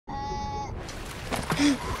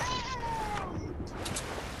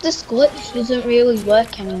This glitch doesn't really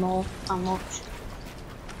work anymore that much.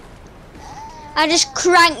 I just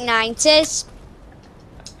crank 90s.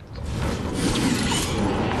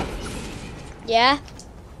 Yeah.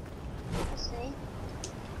 Let's see.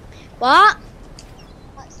 What?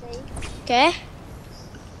 Let's see. Okay.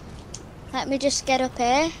 Let me just get up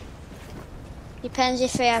here. Depends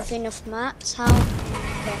if we have enough mats. How?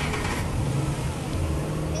 Okay.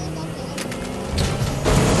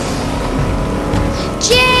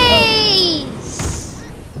 Jeez!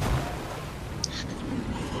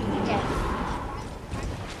 Okay.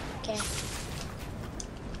 Okay.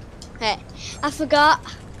 Hey, I forgot.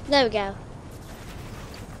 There we go.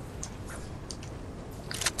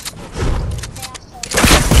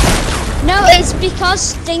 No, it's because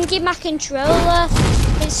Stinky my controller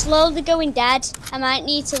is slowly going dead. I might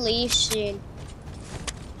need to leave soon.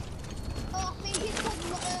 Oh, I think it's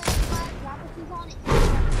because gravity's on it.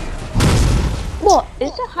 What?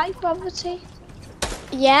 Is it high gravity?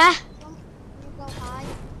 Yeah. You go high.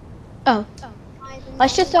 Oh.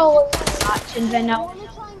 Let's just all match and then I I'll... want to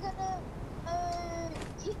try and get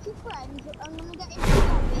kick your friends. I'm going to get into the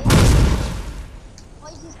lobby.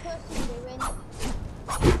 What is this person doing?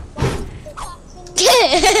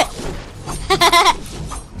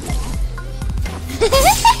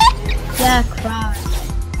 Yeah, cry.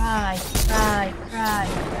 Cry, cry, cry,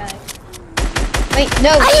 cry. Wait,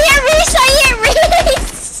 no. I hit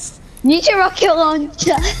Reese! Need your rocket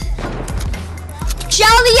launcher.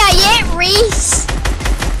 Charlie, I hit Reese!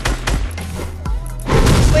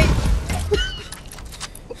 Wait.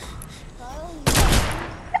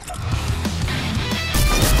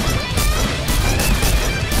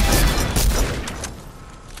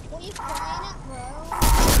 What are you crying at, bro?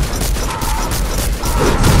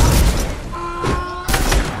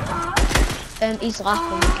 He's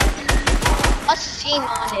laughing. What's the team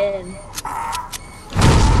on him?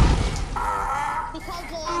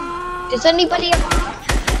 Because, Does anybody have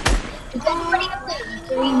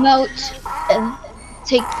the remote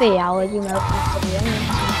take the hour remote from the video?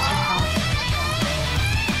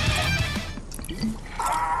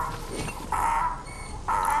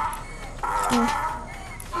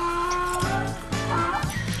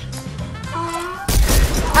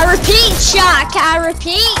 I repeat, Shark, I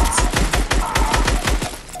repeat!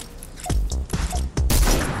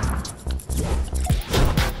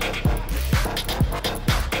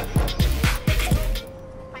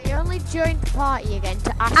 I only joined the party again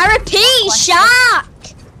to ask. I repeat, Shark!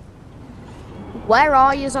 Where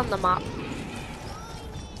are yous on the map?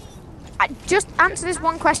 Just answer this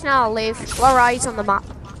one question and I'll leave. Where are yous on the map?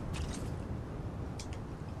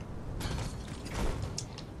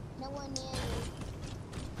 no one near you.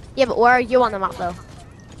 Yeah, but where are you on the map though?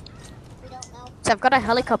 We don't know. So I've got a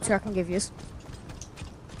helicopter I can give yous.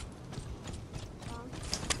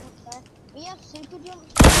 Okay. We have super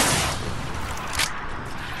jumps.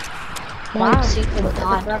 Wow, super Look at the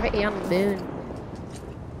bad. gravity on the moon.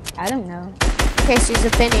 I don't know. Okay, so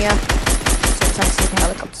you've been here since I see the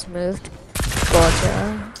helicopter's moved.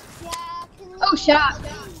 Gotcha. Yeah, can we Oh, shark.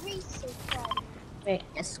 research them? Wait.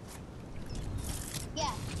 Yes.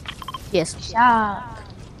 Yeah. Yes. Shark.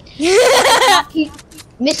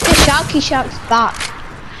 Mr. Sharky Shark's back.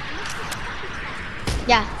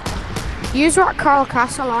 Yeah. Yous are at Coral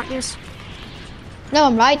Castle, aren't yous? No,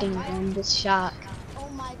 I'm riding on this shark. Oh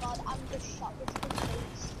my god, I'm just shot with the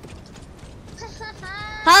face.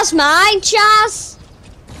 That's mine, Chaz!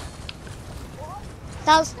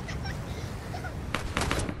 That's...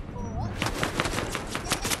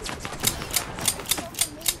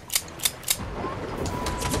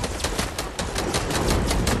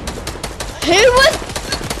 Who was...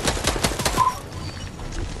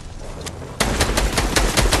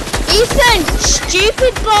 Ethan,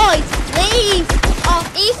 stupid boy, leave! Oh,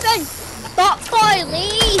 Ethan, bot boy,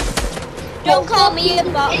 leave! Don't call me a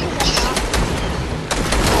bot.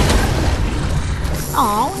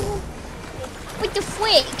 Oh. What the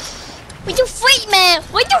frick? What the frick, man?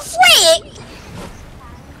 What the frick?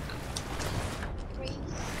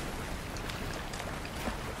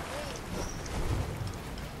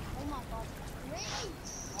 Oh my god.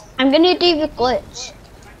 Reese! I'm gonna do the glitch.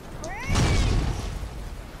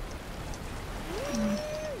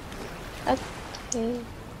 Okay.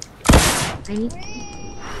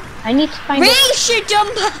 I need to find Reese, you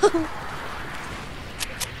Dumbo!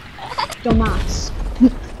 dumbass.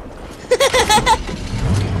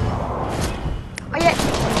 Oh yeah,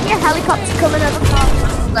 your helicopter coming over the park.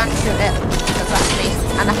 I'm going to shoot it. Because that's me.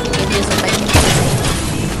 And I can give you something.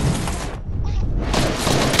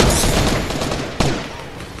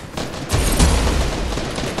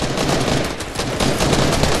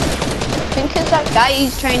 that guy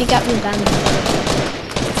who's trying to get me banned.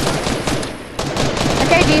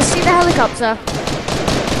 Okay, do you see the helicopter?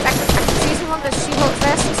 I can see someone with She-Hulk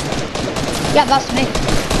vests. Yeah, that's me.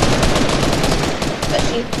 That's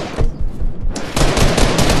you.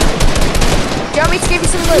 Do you want me to give you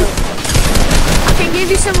some loot? I can give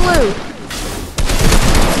you some loot.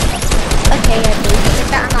 Okay, I do. Take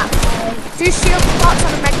that and that. 2 shield pots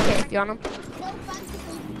and a medkit if you want them.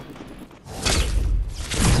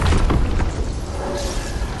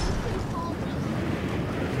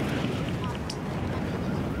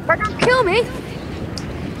 They're gonna kill me!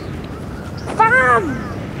 Bam!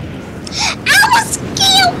 I was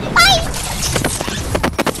killed by...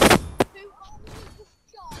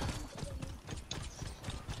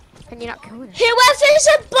 Can you not kill me? Whoever's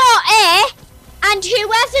a bot, eh? And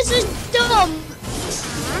whoever's a dumb...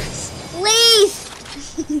 leave!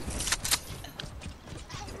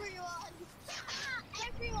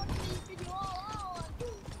 Everyone leaving you all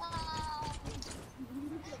out.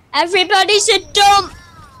 Everybody's a dumb...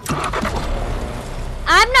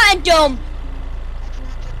 I'm not a dumb.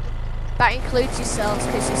 That includes yourselves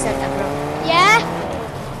because you said everyone. Yeah?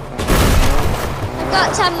 I've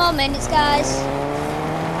got 10 more minutes, guys.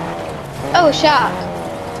 Oh, shark.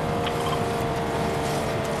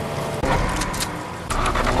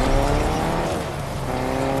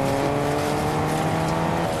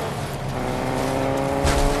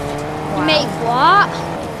 You make what?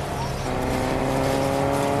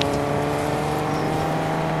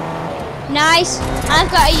 Nice. I've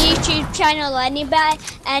got a YouTube channel anyway.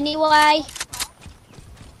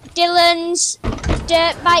 Dylan's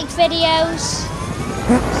dirt bike videos.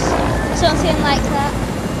 Something like that.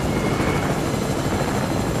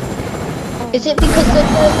 Is it because of the...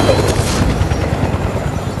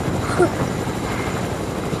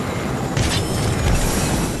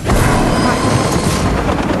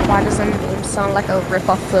 Why does it sound like a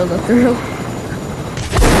rip-off Further Thrill?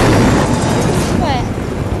 Wait.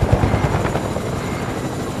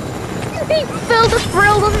 Further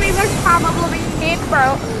Thrill doesn't even have a bloody hit,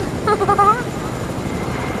 bro.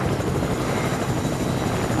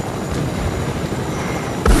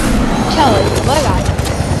 Charlie, what a guy.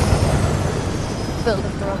 Further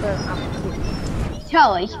Thrill don't have a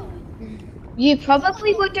Charlie, you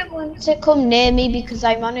probably wouldn't want to come near me because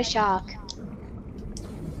I'm on a shark.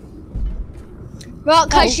 Right,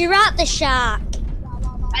 because you're at the shark.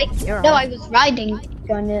 No, I was riding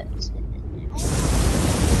on it.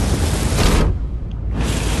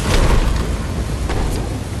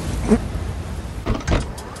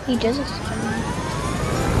 He does this.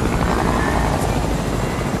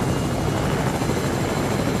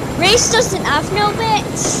 Reese doesn't have no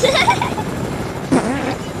bits.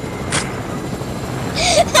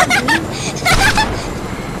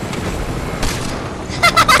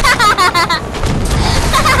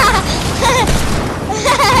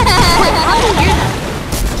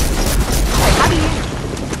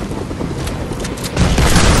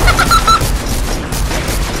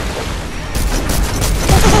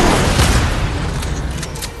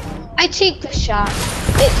 I take the shark.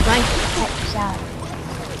 It's my pet shark.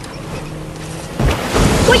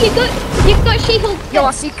 What you've got She-Hulk. Yo,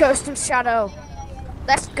 I see Ghost and Shadow.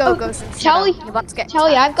 Let's go, Ghost and Shadow. Charlie, You're about to get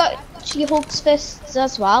Charlie, I've got She-Hulk's fists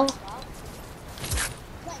as well.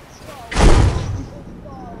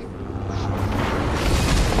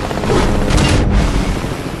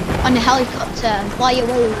 On a helicopter and fly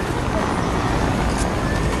away.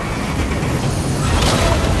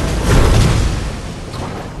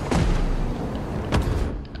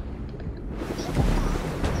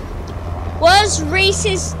 Was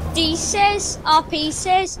Reese's D's or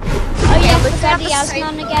pieces? Oh yeah, with Freddy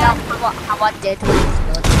Asman again. How I did when he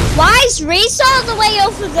was good. Why is Reese all the way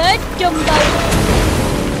over there, Dumbo?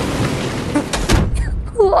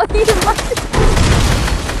 What are you like?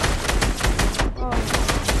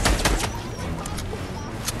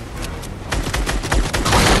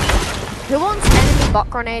 Who wants enemy bot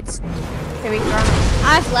grenades? Here we go.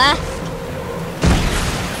 I've left.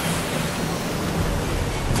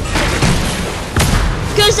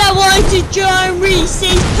 Cause I want to join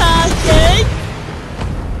Reese's party.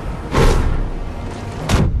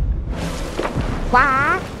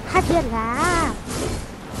 Why have you laughed?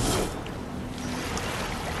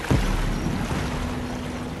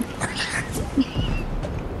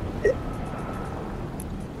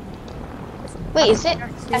 Wait, is it?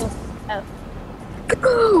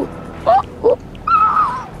 Oh.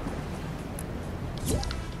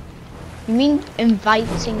 You mean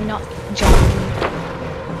inviting, not joining?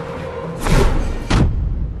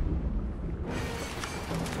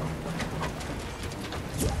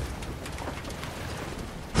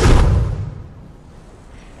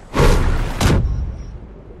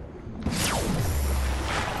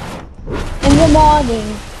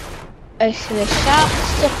 morning, the shark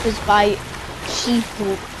suffers by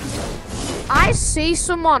She-Hulk. I see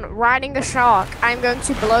someone riding a shark. I'm going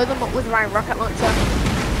to blow them up with my rocket launcher.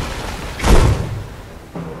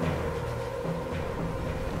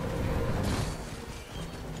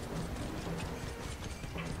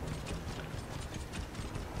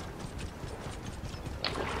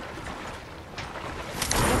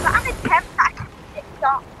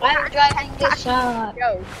 I'm driving the shark.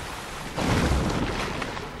 Yo.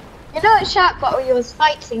 You know a shark what we was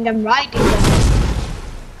fighting and riding them?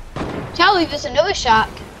 Charlie, there's another shark.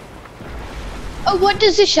 Oh, what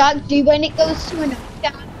does a shark do when it goes to another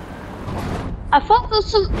shark? I thought there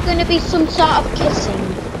was going to be some sort of kissing.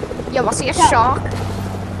 Yo, I see a shark.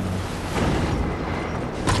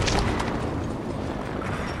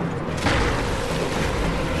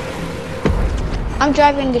 I'm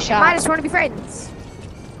driving the shark. I just want to be friends.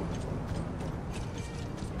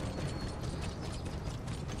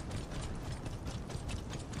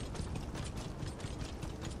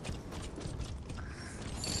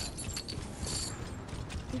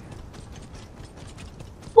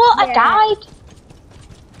 What? Yeah. I died?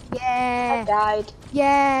 I Yeah. died.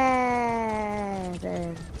 Yeah.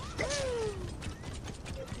 Then.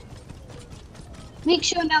 Make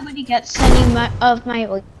sure nobody gets any of my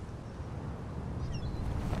oil.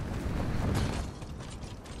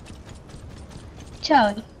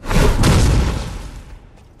 Charlie.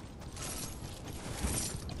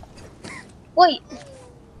 Wait,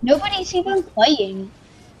 nobody's even playing.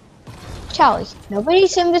 Charlie,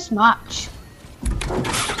 nobody's in this match.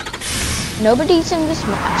 Nobody's in this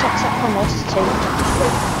match except for us two.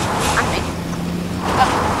 And me.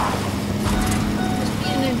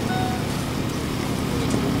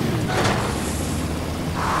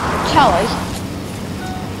 Charlie,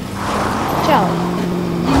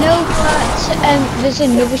 you know that there's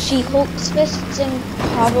another She-Hulk's fists in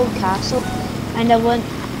Harrow Castle, and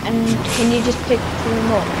can you just pick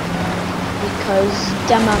them up? Because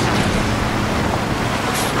damn it,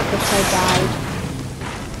 I died.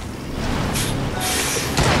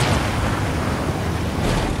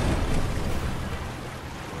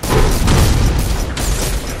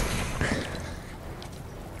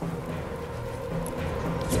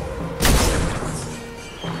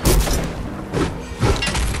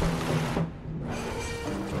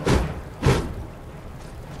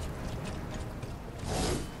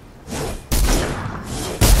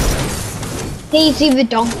 Daisy the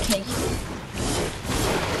donkey.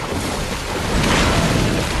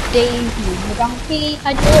 Daisy the donkey.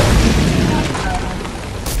 I do it.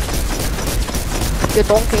 You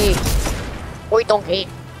donkey. Oi, donkey.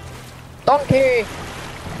 Donkey.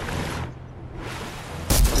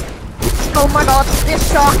 Oh my god,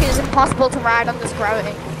 this shark is impossible to ride on this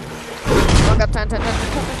gravity. Oh god, turn.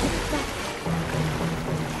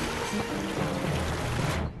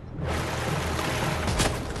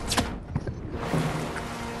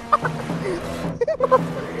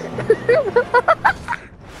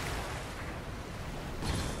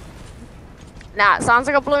 Nah, it sounds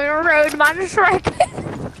like a blue road man Shrek.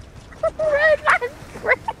 Road man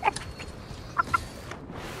Shrek.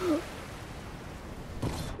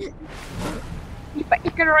 You bet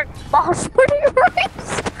you're gonna wreck boss money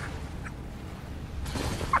race.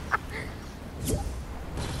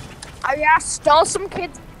 Oh yeah, I stole some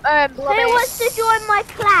kids. Who wants to join my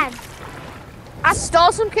clan? I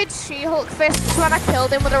stole some kids She-Hulk fists when I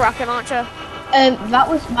killed him with a rocket launcher. That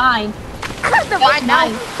was mine. They're mine now.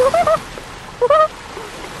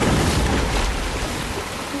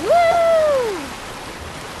 Woo!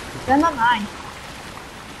 They're not mine.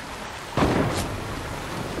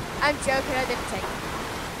 I'm joking, I didn't take it.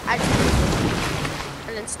 I just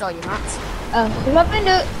and then stole your mats.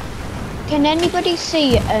 Can anybody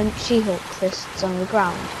see She-Hulk fists on the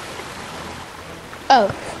ground? Oh,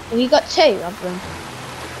 we got two of them.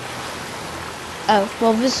 Oh,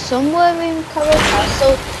 well, there's somewhere in Coral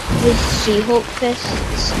Castle with She-Hulk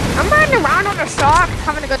fists. I'm riding around on a shark,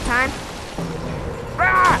 having a good time.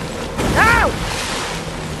 Ah! No!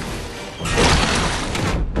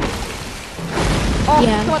 Oh,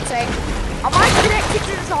 Yeah. for God's sake. Am I connected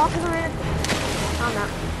to the shark as a minute? I'm not.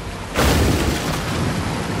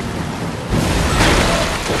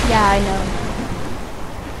 Yeah, I know.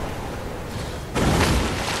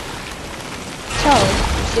 So,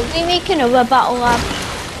 should we make another battle lab?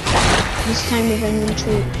 This time with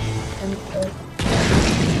inventory.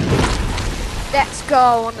 Let's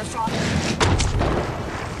go on the shark.